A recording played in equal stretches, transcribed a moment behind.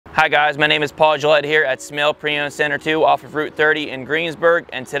Hi guys, my name is Paul Gillette here at Smail Pre-Owned Center II off of Route 30 in Greensburg,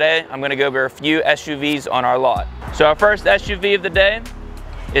 and today I'm going to go over a few SUVs on our lot. So our first SUV of the day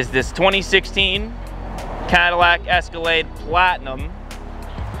is this 2016 Cadillac Escalade Platinum.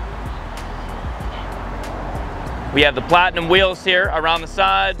 We have the platinum wheels here around the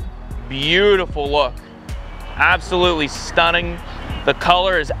side. Beautiful look. Absolutely stunning. The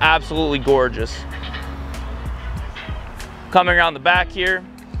color is absolutely gorgeous. Coming around the back here,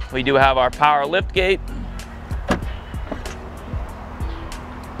 we do have our power lift gate.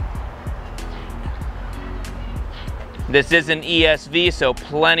 This is an ESV, so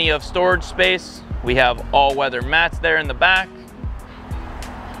plenty of storage space. We have all-weather mats there in the back.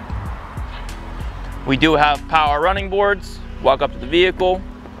 We do have power running boards. Walk up to the vehicle,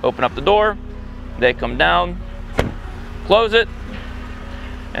 open up the door, they come down, close it,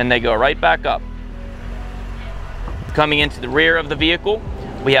 and they go right back up. Coming into the rear of the vehicle,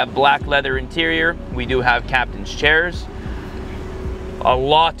 we have black leather interior. We do have captain's chairs. A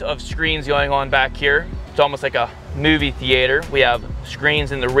lot of screens going on back here. It's almost like a movie theater. We have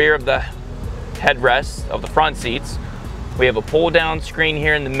screens in the rear of the headrests of the front seats. We have a pull down screen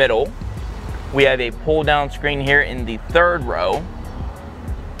here in the middle. We have a pull down screen here in the third row.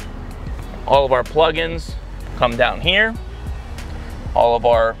 All of our plugins come down here. All of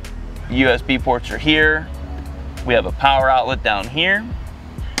our USB ports are here. We have a power outlet down here.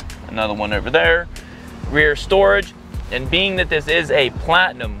 Another one over there. Rear storage. And being that this is a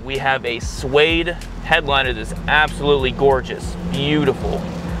platinum, we have a suede headliner that's absolutely gorgeous, beautiful.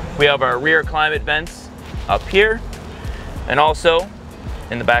 We have our rear climate vents up here and also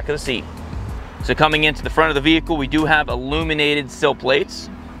in the back of the seat. So coming into the front of the vehicle, we do have illuminated sill plates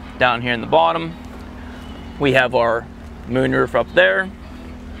down here in the bottom. We have our moonroof up there.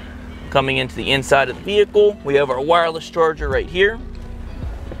 Coming into the inside of the vehicle, we have our wireless charger right here.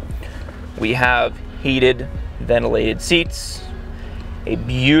 We have heated, ventilated seats, a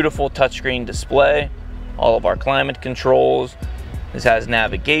beautiful touchscreen display, all of our climate controls. This has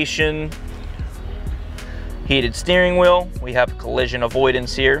navigation, heated steering wheel. We have collision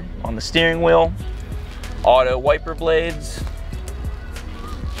avoidance here on the steering wheel, auto wiper blades.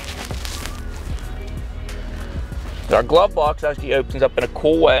 Our glove box actually opens up in a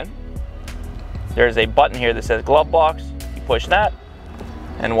cool way. There's a button here that says glove box. You push that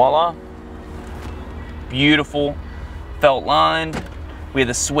and voila. Beautiful felt lined. We have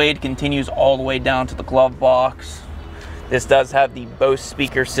the suede continues all the way down to the glove box. This does have the Bose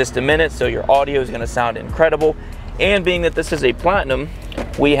speaker system in it, so your audio is going to sound incredible. And being that this is a platinum,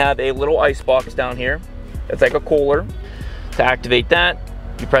 we have a little ice box down here. It's like a cooler. To activate that,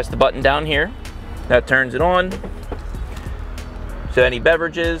 you press the button down here. That turns it on. So any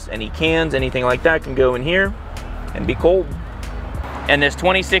beverages, any cans, anything like that can go in here and be cold. And this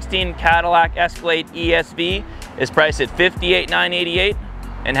 2016 Cadillac Escalade ESV is priced at $58,988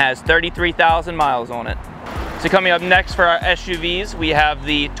 and has 33,000 miles on it. So coming up next for our SUVs, we have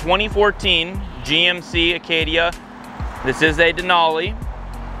the 2014 GMC Acadia. This is a Denali.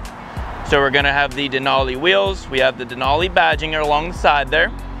 So we're gonna have the Denali wheels. We have the Denali badging along the side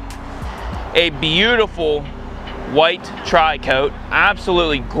there. A beautiful white tri-coat,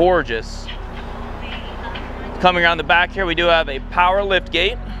 absolutely gorgeous. Coming around the back here, we do have a power lift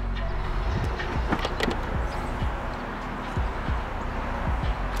gate.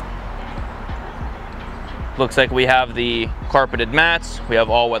 Looks like we have the carpeted mats. We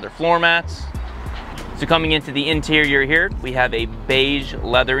have all-weather floor mats. So coming into the interior here, we have a beige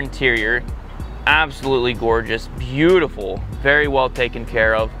leather interior. Absolutely gorgeous, beautiful, very well taken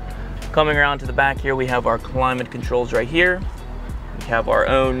care of. Coming around to the back here, we have our climate controls right here. We have our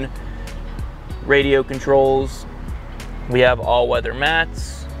own radio controls. We have all-weather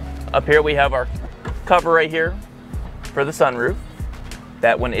mats. Up here we have our cover right here for the sunroof.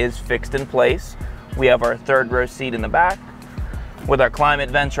 That one is fixed in place. We have our third row seat in the back with our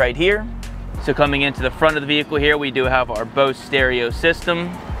climate vents right here. So coming into the front of the vehicle here, we do have our Bose stereo system.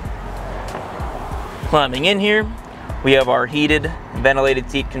 Climbing in here, we have our heated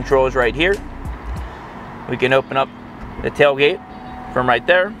ventilated seat controls right here. We can open up the tailgate from right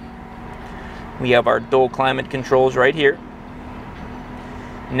there. We have our dual climate controls right here.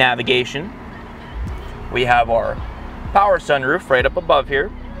 Navigation. We have our power sunroof right up above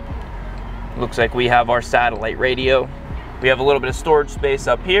here. Looks like we have our satellite radio. We have a little bit of storage space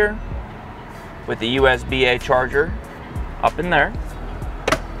up here with the USB-A charger up in there.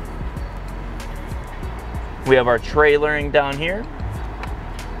 We have our trailering down here,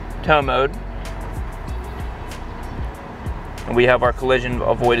 tow mode, and we have our collision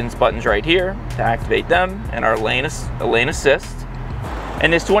avoidance buttons right here to activate them, and our lane assist.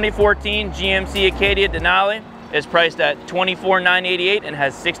 And this 2014 GMC Acadia Denali is priced at $24,988 and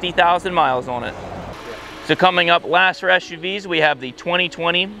has 60,000 miles on it. So coming up last for SUVs, we have the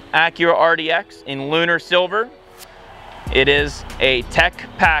 2020 Acura RDX in lunar silver. It is a tech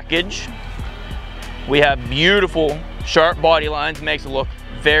package. We have beautiful sharp body lines, makes it look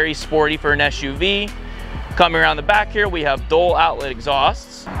very sporty for an SUV. Coming around the back here, we have dual outlet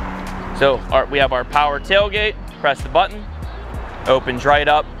exhausts. So we have our power tailgate, press the button, opens right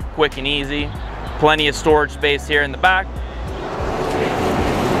up, quick and easy. Plenty of storage space here in the back.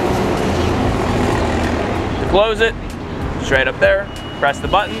 To close it, straight up there, press the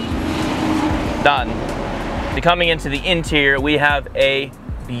button, done. So coming into the interior, we have a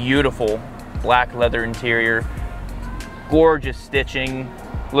beautiful black leather interior, gorgeous stitching,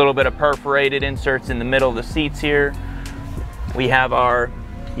 a little bit of perforated inserts in the middle of the seats here. We have our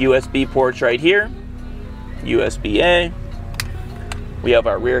USB ports right here, USB-A. We have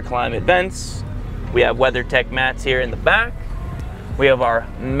our rear climate vents. We have WeatherTech mats here in the back. We have our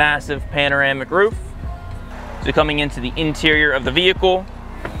massive panoramic roof. So coming into the interior of the vehicle,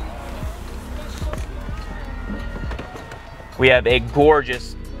 we have a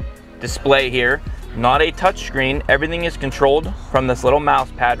gorgeous display here. Not a touchscreen, everything is controlled from this little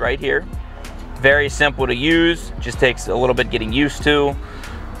mouse pad right here. Very simple to use, just takes a little bit getting used to.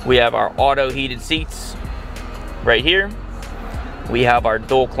 We have our auto heated seats right here. We have our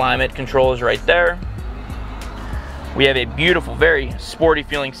dual climate controls right there. We have a beautiful, very sporty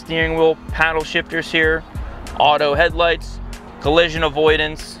feeling steering wheel, paddle shifters here, auto headlights, collision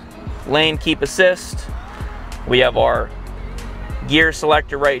avoidance, lane keep assist. We have our gear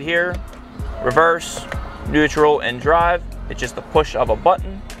selector right here, reverse, neutral, and drive. It's just the push of a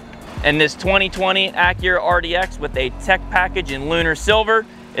button. And this 2020 Acura RDX with a tech package in lunar silver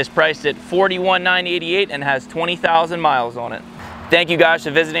is priced at $41,988 and has 20,000 miles on it. Thank you guys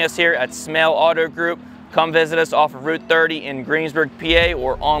for visiting us here at Smail Auto Group. Come visit us off of Route 30 in Greensburg, PA,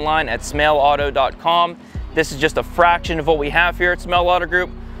 or online at smailauto.com. This is just a fraction of what we have here at Smail Auto Group.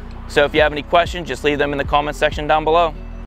 So if you have any questions, just leave them in the comment section down below.